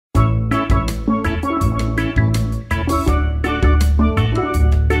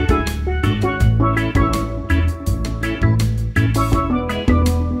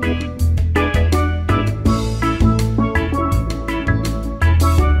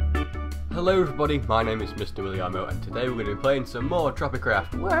Hello everybody, my name is MrWilliamo and today we're going to be playing some more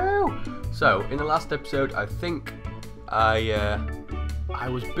Tropicraft. Woo! So, in the last episode I think I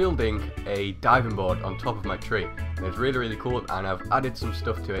was building a diving board on top of my tree. And it's really cool and I've added some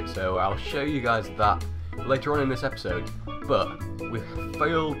stuff to it, so I'll show you guys that later on in this episode. But we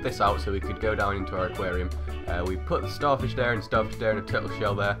filled this out so we could go down into our aquarium. We put the starfish there and a turtle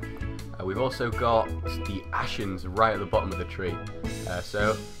shell there. We've also got the ashes right at the bottom of the tree.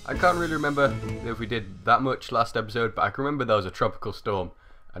 So I can't really remember if we did that much last episode, but I can remember there was a tropical storm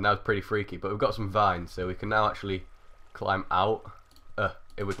and that was pretty freaky. But we've got some vines, so we can now actually climb out.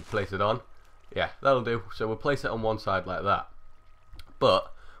 If we can place it on. Yeah, that'll do. So we'll place it on one side like that.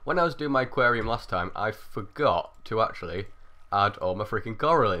 But when I was doing my aquarium last time, I forgot to actually add all my freaking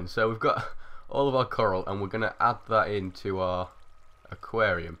coral in. So we've got all of our coral and we're going to add that into our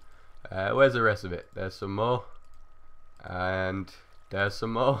aquarium. Where's the rest of it? There's some more. And there's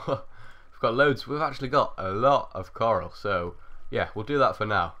some more. We've got loads. We've actually got a lot of coral. So yeah, we'll do that for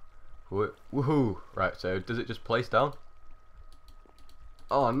now. Woohoo! Right, so does it just place down?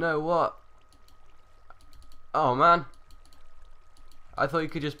 Oh no, what? Oh man. I thought you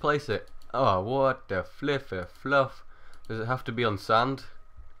could just place it. Oh, what the flippy fluff. Does it have to be on sand?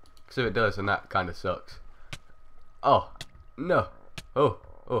 Because if it does, then that kind of sucks. Oh, no. Oh,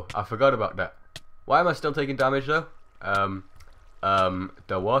 I forgot about that. Why am I still taking damage though?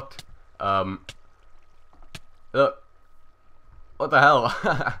 The what? Look. What the hell?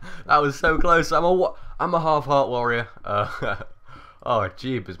 That was so close. I'm a half heart warrior. Oh,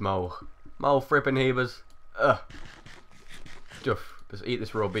 jeepers, mole frippin' heavers. Just eat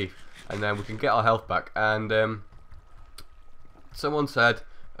this raw beef, and then we can get our health back. And someone said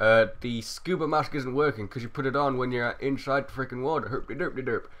the scuba mask isn't working because you put it on when you're inside the freaking water.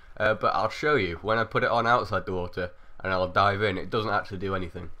 Herp-de-derp-de-derp. But I'll show you when I put it on outside the water, and I'll dive in. It doesn't actually do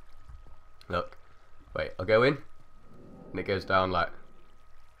anything. Look, wait, I'll go in, and it goes down like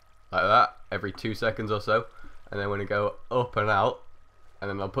that every 2 seconds or so, and then when I go up and out, and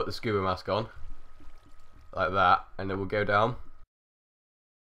then I'll put the scuba mask on like that, and then we'll go down.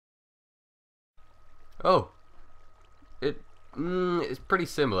 Oh, it's pretty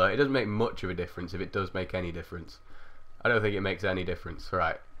similar. It doesn't make much of a difference, if it does make any difference. I don't think it makes any difference.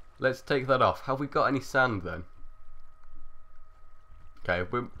 Right, let's take that off. Have we got any sand then? Okay,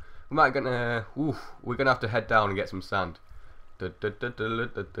 we're gonna have to head down and get some sand.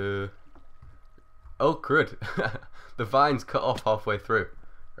 Oh crud. The vines cut off halfway through.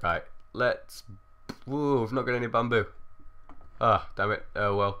 Right, let's... we've not got any bamboo. Ah, damn it.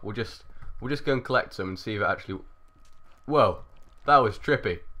 Oh well, we'll just go and collect some and see if it actually... Whoa, that was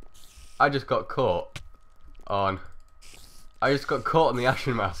trippy. I just got caught on the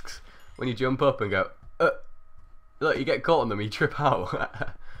ashen masks. When you jump up and go, look, you get caught on them, you trip out.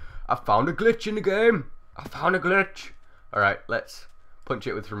 I found a glitch in the game. I found a glitch. Alright, let's punch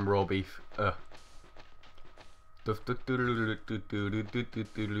it with some raw beef. Should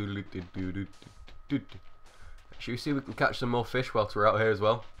we see if we can catch some more fish whilst we're out here as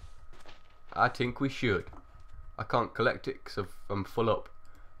well? I think we should. I can't collect it because I'm full up.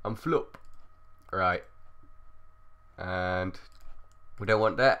 I'm full up. Right. And we don't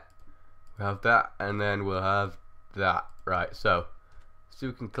want that. We have that, and then we'll have that. Right, so see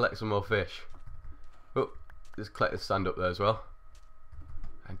if we can collect some more fish. Oh, let's collect the sand up there as well.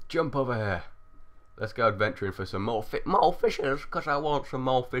 And jump over here. Let's go adventuring for some more fishes, because I want some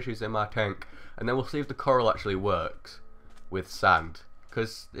more fishes in my tank. And then we'll see if the coral actually works with sand,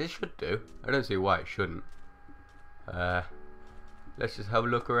 because it should do. I don't see why it shouldn't. Let's just have a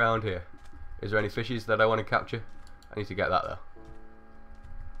look around here. Is there any fishes that I want to capture? I need to get that though.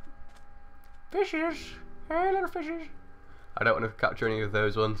 Fishes! Hey little fishes! I don't want to capture any of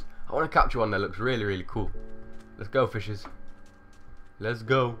those ones. I want to capture one that looks really cool. Let's go, fishes. Let's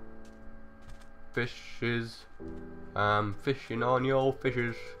go. Fishes. I'm fishing on your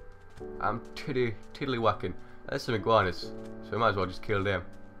fishes. I'm tiddly whacking. There's some iguanas, so we might as well just kill them.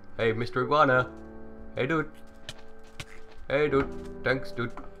 Hey, Mr. Iguana. Hey, dude. Hey, dude. Thanks,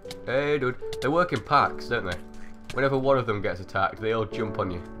 dude. Hey, dude. They work in packs, don't they? Whenever one of them gets attacked, they all jump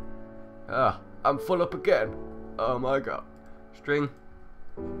on you. Ah, I'm full up again. Oh my god. String.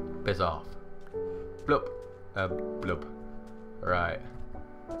 Piss off. Bloop. Bloop. Right.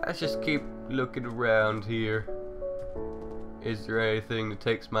 Let's just keep looking around here. Is there anything that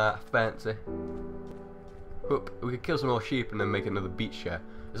takes my fancy? Whoop. We could kill some more sheep and then make another beach chair.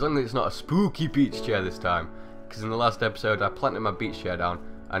 As long as it's not a spooky beach chair this time. Because in the last episode I planted my beach chair down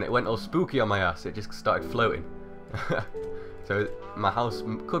and it went all spooky on my ass. It just started floating. So my house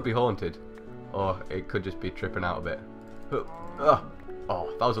could be haunted, or it could just be tripping out a bit. Oh,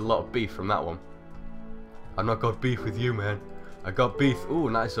 that was a lot of beef from that one. I've not got beef with you, man. I got beef. Ooh,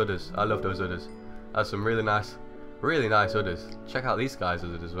 nice udders. I love those udders. That's some really nice udders. Check out these guys'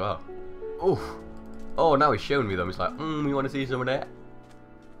 udders as well. Ooh. Oh, now he's showing me them. He's like, you want to see some of that?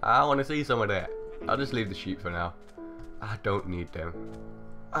 I want to see some of that. I'll just leave the sheep for now. I don't need them.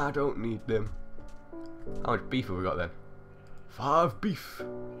 I don't need them. How much beef have we got then? 5 beef.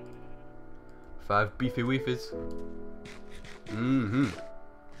 5 beefy weefers.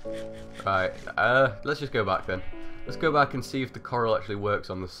 Right, let's just go back then. Let's go back and see if the coral actually works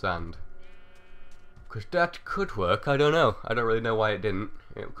on the sand. Because that could work, I don't know. I don't really know why it didn't.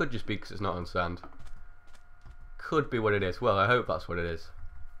 It could just be because it's not on sand. Could be what it is. Well, I hope that's what it is.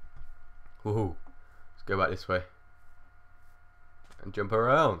 Woohoo. Let's go back this way. And jump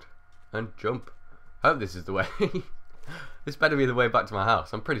around. And jump. I hope this is the way. This better be the way back to my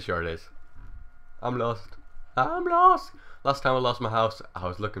house. I'm pretty sure it is. I'm lost. I'm lost. Last time I lost my house, I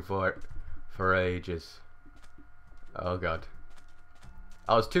was looking for it for ages. Oh god.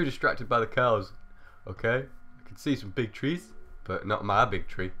 I was too distracted by the cows. Okay? I can see some big trees, but not my big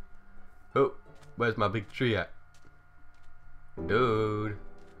tree. Oh, where's my big tree at? Dude.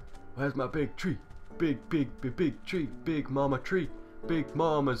 Where's my big tree? Big tree. Big mama tree. Big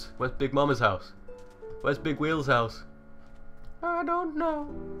mama's. Where's Big Mama's house? Where's Big Wheel's house? I don't know.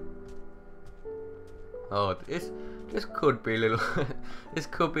 Oh, this could be a little this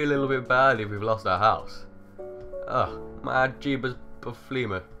could be a little bit bad if we've lost our house. Oh, my jeebus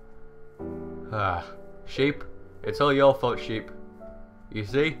buflema. Ah, sheep, it's all your fault, sheep. You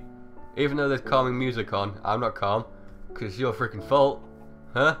see? Even though there's calming music on, I'm not calm, because it's your freaking fault.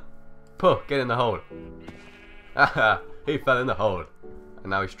 Huh? Puh, get in the hole. Haha, he fell in the hole. And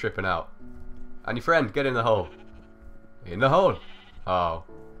now he's tripping out. And your friend, get in the hole. In the hole. Oh.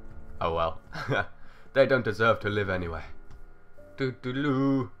 Oh well. They don't deserve to live anyway.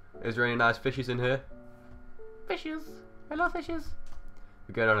 Doo-doo-doo. Is there any nice fishes in here? Fishes. Hello, fishes.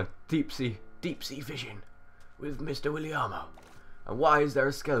 We're going on a deep sea fishing with MrWilliamo. And why is there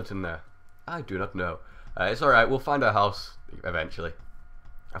a skeleton there? I do not know. It's alright, we'll find our house eventually.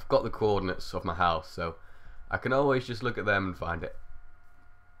 I've got the coordinates of my house, so I can always just look at them and find it.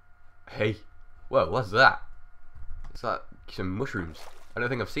 Hey, whoa, what's that? It's like some mushrooms. I don't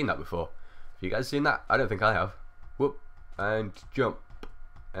think I've seen that before. Have you guys seen that? I don't think I have. Whoop, and jump,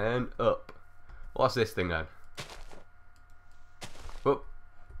 and up. What's this thing then? Whoop,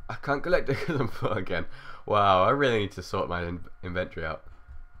 I can't collect it because I'm full again. Wow, I really need to sort my inventory out.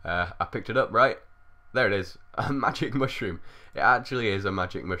 I picked it up, right? There it is, a magic mushroom. It actually is a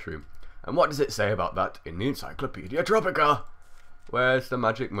magic mushroom. And what does it say about that in the Encyclopedia Tropica? Where's the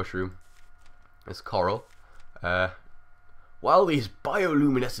magic mushroom? It's coral. While these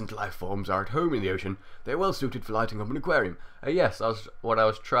bioluminescent life forms are at home in the ocean, they're well suited for lighting up an aquarium. Yes, that's what I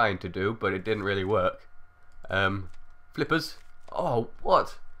was trying to do, but it didn't really work. Flippers. Oh,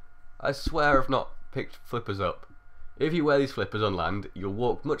 what? I swear I've not picked flippers up. If you wear these flippers on land, you'll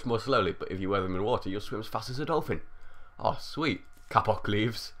walk much more slowly, but if you wear them in water, you'll swim as fast as a dolphin. Oh, sweet. Kapok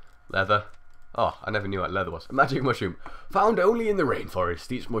leaves. Leather. Oh, I never knew what leather was. A magic mushroom. Found only in the rainforest.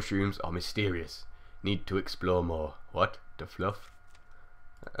 These mushrooms are mysterious. Need to explore more. What? The fluff?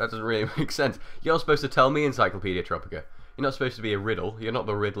 That doesn't really make sense. You're supposed to tell me, Encyclopedia Tropica. You're not supposed to be a riddle. You're not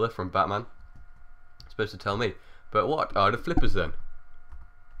the Riddler from Batman. You're supposed to tell me. But what are the flippers then?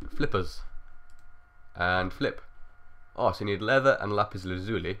 Flippers. And flip. Oh, so you need leather and lapis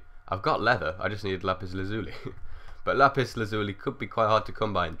lazuli. I've got leather, I just need lapis lazuli. But lapis lazuli could be quite hard to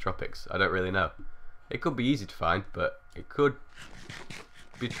come by in tropics. I don't really know. It could be easy to find, but it could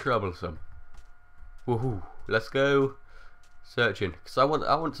be troublesome. Woohoo! Let's go searching, because I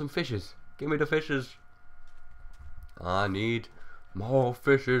want some fishes. Give me the fishes. I need more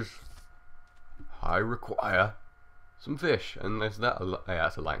fishes. I require some fish. And there's that. Yeah,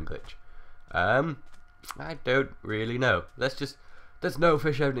 that's a line glitch. I don't really know. There's no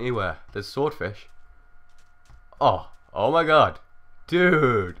fish anywhere. There's swordfish. Oh my god.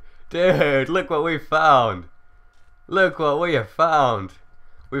 Dude, look what we found. Look what we have found.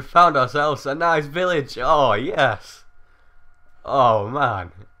 We've found ourselves a nice village. Oh, yes. Oh,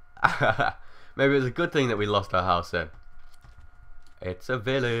 man. Maybe it's a good thing that we lost our house then. It's a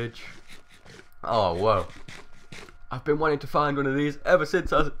village. Oh, whoa. I've been wanting to find one of these ever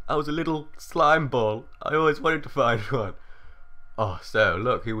since I was a little slime ball. I always wanted to find one. Oh, so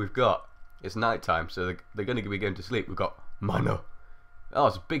look who we've got. It's night time, so they're going to be going to sleep. We've got Mano. Oh,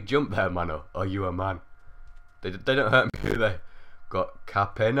 it's a big jump there, Mano. Are you a man? They don't hurt me, do they? Got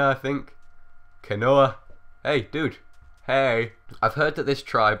Capena, I think. Kenoa. Hey, dude. Hey. I've heard that this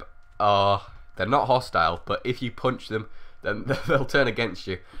tribe they're not hostile, but if you punch them, then they'll turn against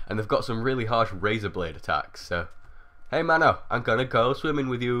you, and they've got some really harsh razor blade attacks. So, hey Mano, I'm gonna go swimming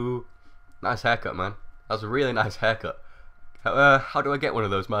with you. Nice haircut, man. That's a really nice haircut. How do I get one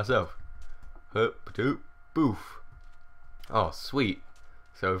of those myself? Boof. Oh, sweet.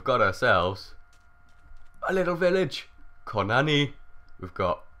 So we've got ourselves a little village. Konani. We've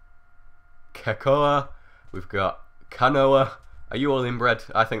got Kekoa. We've got Kanoa. Are you all inbred?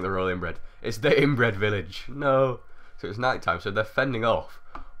 I think they're all inbred. It's the inbred village. No. So it's night time, so they're fending off.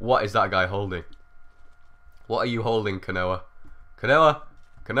 What is that guy holding? What are you holding, Kanoa? Kanoa!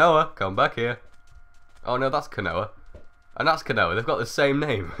 Kanoa! Come back here. Oh no, that's Kanoa. And that's Kanoa. They've got the same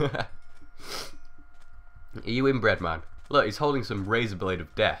name. Are you inbred, man? Look, he's holding some razor blade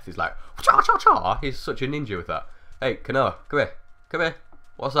of death. He's like, cha cha cha. He's such a ninja with that. Hey, Kanoa, come here. Come here.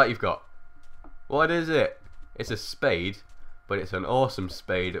 What's that you've got? What is it? It's a spade, but it's an awesome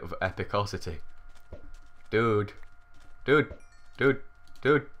spade of epicosity. Dude. Dude. Dude.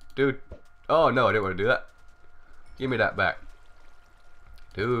 Dude. Dude. Oh, no, I didn't want to do that. Give me that back.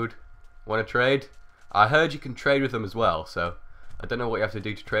 Dude. Want to trade? I heard you can trade with them as well, so I don't know what you have to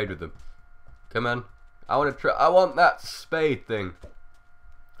do to trade with them. Come on. I want that spade thing.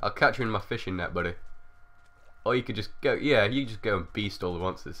 I'll catch you in my fishing net, buddy. Or you could just go, yeah, you just go and beast all the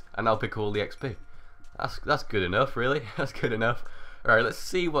monsters, and I'll pick all the XP. That's good enough, really. That's good enough. Alright, let's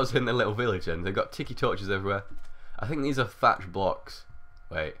see what's in the little village then. They've got tiki torches everywhere. I think these are thatch blocks.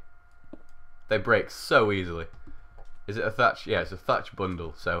 Wait. They break so easily. Is it a thatch? Yeah, it's a thatch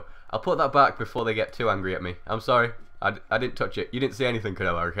bundle. So, I'll put that back before they get too angry at me. I'm sorry. I didn't touch it. You didn't see anything,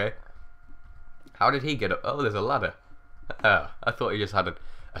 Kanoa, okay? How did he get up? Oh, there's a ladder. I thought he just had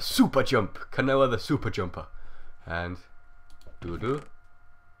a super jump. Kanoa the super jumper. And doo-doo.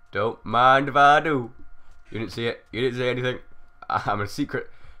 Don't mind if I do. You didn't see it. You didn't say anything. I'm a secret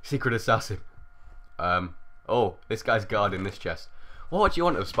assassin. Oh, this guy's guarding this chest. What do you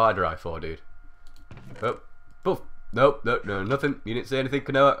want a spider eye for, dude? Oh, poof. Nope, no, nothing. You didn't say anything,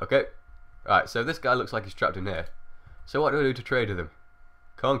 Kanoa. Okay. Right, so this guy looks like he's trapped in here. So what do I do to trade with him?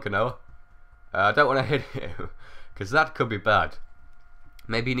 Come on, Kanoa. I don't want to hit him, because that could be bad.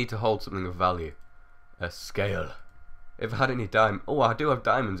 Maybe you need to hold something of value. A scale. If I had any diamonds... Oh, I do have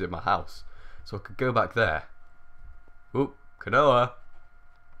diamonds in my house. So I could go back there. Oop, Kanoa.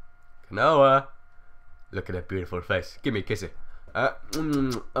 Kanoa. Look at that beautiful face. Give me a kissy.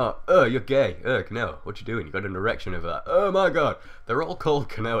 You're gay. Kanoa, what you doing? You got an erection over that. Oh my god. They're all called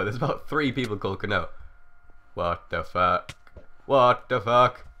Kanoa. There's about 3 people called Kanoa. What the fuck? What the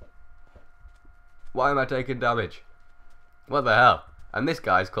fuck? Why am I taking damage? What the hell? And this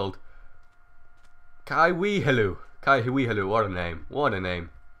guy's called Kaiwihalu. Kaiwihalu, what a name. What a name.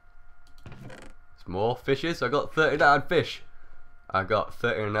 Some more fishes. I got 39 fish. I got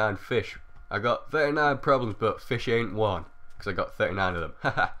 39 fish. I got 39 problems, but fish ain't one. Because I got 39 of them.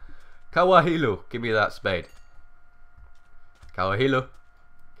 Haha. Kawahilu. Give me that spade. Kawahilu.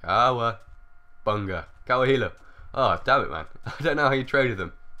 Kawa. Bunga. Kawahilu. Oh, damn it, man. I don't know how you traded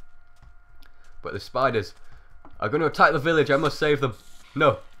them. But the spiders are going to attack the village. I must save them.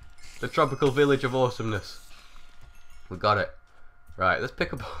 No. The tropical village of awesomeness. We got it. Right, let's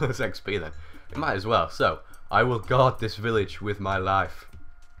pick up all this XP then. It might as well. So, I will guard this village with my life.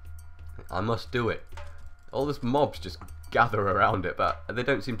 I must do it. All these mobs just gather around it, but they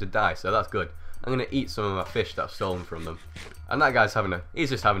don't seem to die, so that's good. I'm going to eat some of my fish that I've stolen from them. And that guy's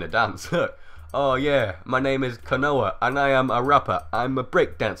he's just having a dance. Oh yeah, my name is Kanoa, and I am a rapper. I'm a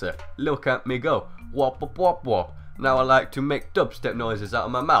break dancer. Look at me go. Wop wop wop wop. Now I like to make dubstep noises out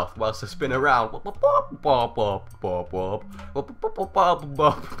of my mouth whilst I spin around. Wop wop wop wop wop wop wop wop wop wop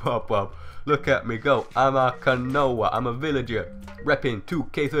wop wop wop. Look at me go. I'm a Kanoa. I'm a villager. Repping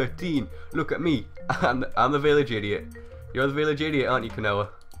 2K13. Look at me. I'm the village idiot. You're the village idiot, aren't you, Kanoa?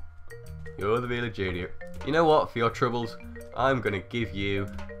 You're the village idiot. You know what? For your troubles, I'm gonna give you.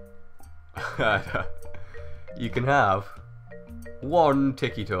 You can have 1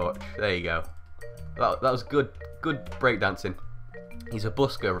 tiki torch. There you go. That was good breakdancing. He's a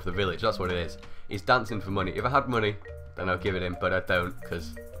busker of the village, that's what it is. He's dancing for money. If I had money, then I'll give it him, but I don't,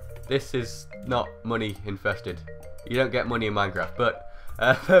 because this is not money infested. You don't get money in Minecraft, but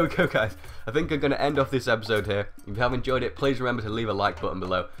there we go, guys. I think I'm going to end off this episode here. If you have enjoyed it, please remember to leave a like button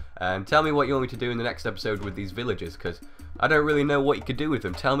below and tell me what you want me to do in the next episode with these villagers, because I don't really know what you could do with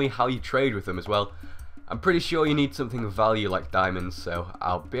them. Tell me how you trade with them as well. I'm pretty sure you need something of value like diamonds, so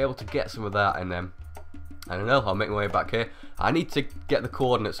I'll be able to get some of that, and then I don't know, I'll make my way back here. I need to get the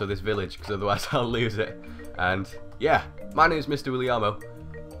coordinates of this village, because otherwise I'll lose it. And yeah, my name is MrWilliamo.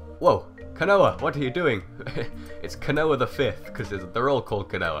 Whoa, Kanoa, what are you doing? It's Kanoa the 5th, because they're all called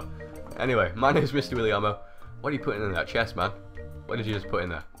Kanoa. Anyway, my name is MrWilliamo. What are you putting in that chest, man? What did you just put in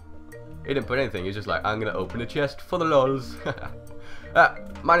there? He didn't put anything, he's just like, I'm gonna open a chest for the lols.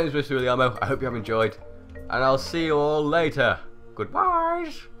 My name is MrWilliamo, I hope you have enjoyed, and I'll see you all later.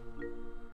 Goodbye.